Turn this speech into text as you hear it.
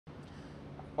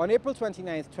On April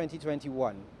 29,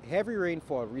 2021, heavy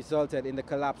rainfall resulted in the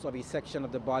collapse of a section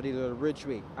of the Barre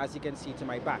Ridgeway, as you can see to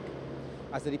my back.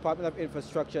 As the Department of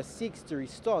Infrastructure seeks to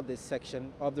restore this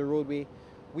section of the roadway,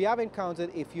 we have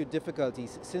encountered a few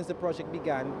difficulties since the project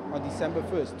began on December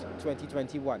 1st,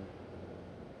 2021.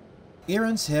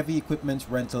 Aaron's Heavy Equipment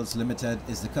Rentals Limited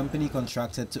is the company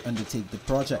contracted to undertake the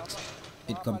project.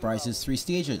 It comprises 3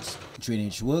 stages: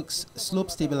 drainage works,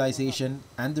 slope stabilization,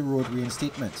 and the road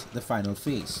reinstatement, the final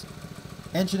phase.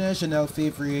 Engineer Janelle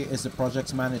Favre is the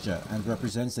project manager and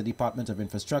represents the Department of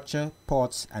Infrastructure,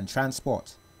 Ports and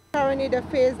Transport. Currently the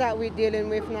phase that we're dealing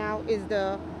with now is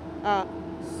the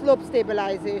slope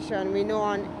stabilization. We know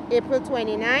on April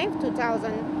 29,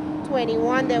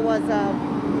 2021 there was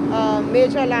a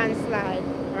major landslide,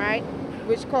 right,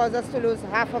 which caused us to lose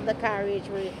half of the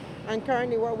carriageway. And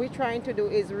currently what we're trying to do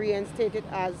is reinstate it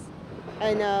as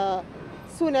in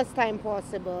soonest time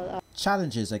possible.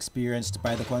 Challenges experienced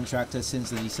by the contractor since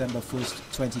the December 1st,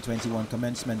 2021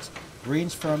 commencement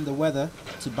range from the weather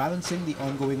to balancing the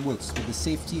ongoing works with the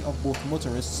safety of both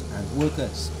motorists and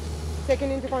workers.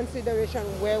 Taking into consideration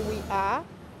where we are,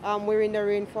 we're in the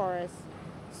rainforest.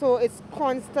 So it's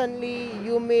constantly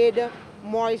humid,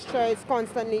 moisture, it's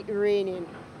constantly raining.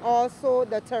 Also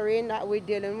the terrain that we're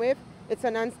dealing with, it's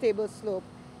an unstable slope.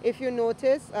 If you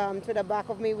notice, to the back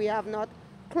of me, we have not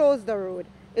closed the road.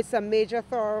 It's a major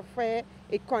thoroughfare.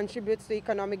 It contributes to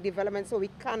economic development, so we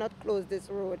cannot close this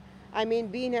road. I mean,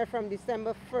 being here from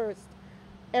December 1st,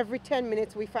 every 10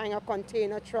 minutes we find a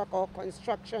container truck or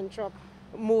construction truck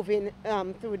moving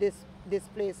through this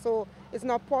place. So it's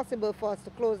not possible for us to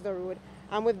close the road.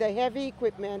 And with the heavy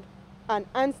equipment and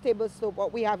unstable slope,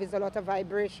 what we have is a lot of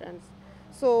vibrations.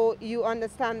 So you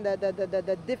understand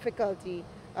the difficulty,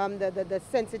 the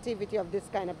sensitivity of this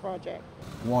kind of project.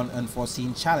 One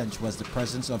unforeseen challenge was the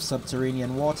presence of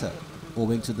subterranean water,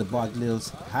 owing to the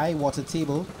Barre's high water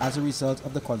table as a result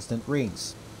of the constant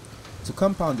rains. To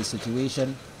compound the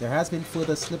situation, there has been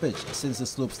further slippage since the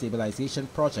slope stabilization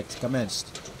project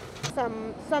commenced.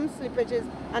 Some slippages,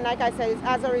 and like I said, it's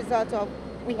as a result of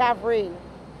we have rain.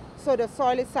 So the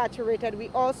soil is saturated. We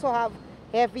also have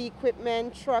heavy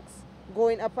equipment, trucks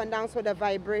going up and down, so the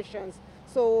vibrations.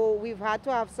 So we've had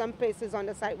to have some places on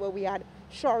the site where we had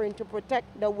shoring to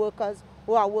protect the workers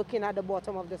who are working at the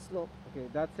bottom of the slope. Okay,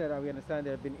 that said, we understand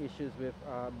there have been issues with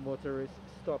motorists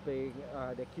stopping,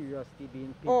 their curiosity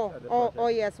being piqued at the project. Oh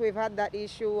yes, we've had that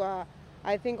issue.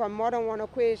 I think on more than one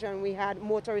occasion we had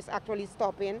motorists actually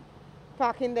stopping,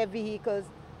 parking their vehicles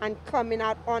and coming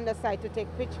out on the site to take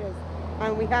pictures.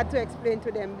 And we had to explain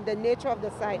to them the nature of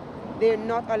the site. They're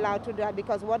not allowed to do that,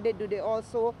 because what they do, they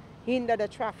also hinder the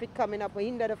traffic coming up, or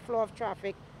hinder the flow of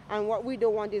traffic. And what we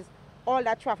don't want is all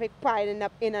that traffic piling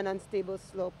up in an unstable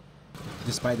slope.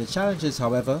 Despite the challenges,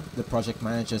 however, the project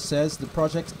manager says the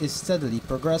project is steadily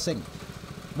progressing.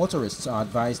 Motorists are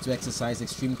advised to exercise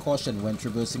extreme caution when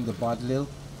traversing the Barre,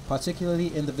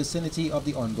 particularly in the vicinity of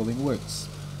the ongoing works.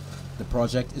 The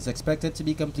project is expected to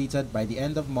be completed by the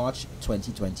end of March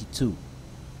 2022.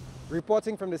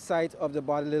 Reporting from the site of the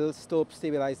Barre Slope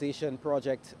Stabilization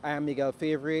Project, I am Miguel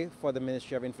Favre for the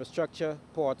Ministry of Infrastructure,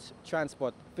 Ports,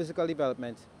 Transport, Physical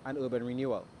Development and Urban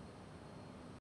Renewal.